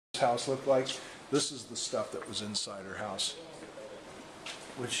house looked like. This is the stuff that was inside her house.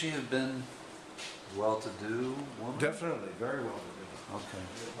 Would she have been well-to-do woman? Definitely, very well-to-do.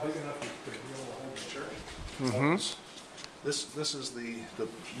 Okay. Big enough to be able to hold the church. This is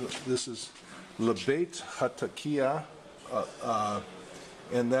this is Lebeit Hatakia,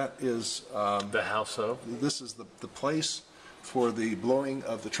 and that is The house of? this is the place for the blowing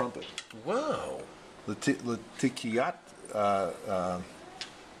of the trumpet. Wow. Latikiyat,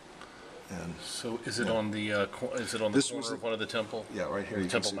 and So is it on the This corner was of one of the temple? yeah, right here. The you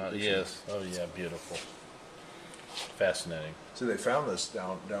can Temple see Mount. this. Yes. Oh yeah, beautiful. Fascinating. So they found this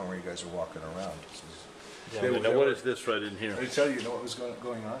down where you guys are walking around. Yeah, They were- now they what were- is this right in here? I tell you, know what was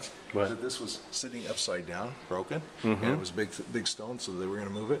going on? What? That this was sitting upside down, broken, and it was a big stone, so they were going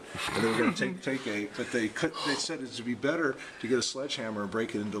to move it, and they were going to take a. But they said it would be better to get a sledgehammer and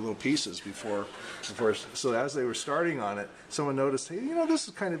break it into little pieces before. So as they were starting on it, someone noticed, hey, you know, this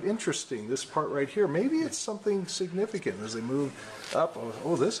is kind of interesting. This part right here, maybe it's something significant. As they moved up,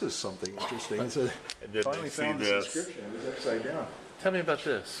 oh, this is something interesting. And so And then finally they see found this this. inscription. It was upside down. Tell me about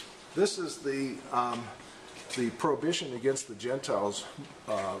this. This is the prohibition against the Gentiles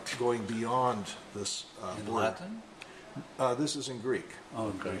going beyond this In word. Latin? This is in Greek. Oh,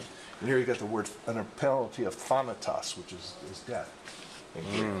 okay. And here you got the word, and a penalty of thanatos, which is death in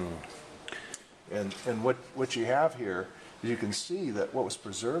Greek. And what you have here is you can see that what was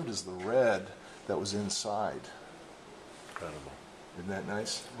preserved is the red that was inside. Incredible. Isn't that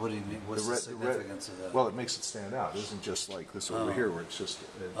nice? What do you mean? What's the significance of that? Well, it makes it stand out. It isn't just like this over here where it's just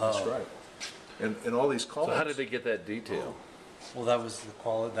a stripe. And all these columns. So how did they get that detail? Well, that was the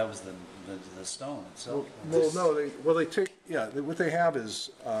quality. That was the stone itself. Well, no, they take, what they have is,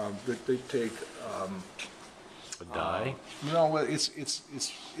 that they take, A dye? no, well,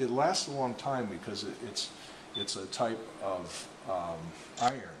 it lasts a long time because it's a type of,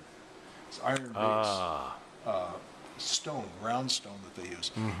 iron. It's iron-based, stone, round stone that they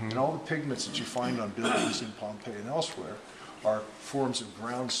use. And all the pigments that you find on buildings in Pompeii and elsewhere are forms of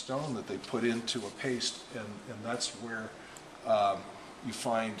ground stone that they put into a paste, and that's where you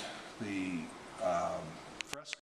find the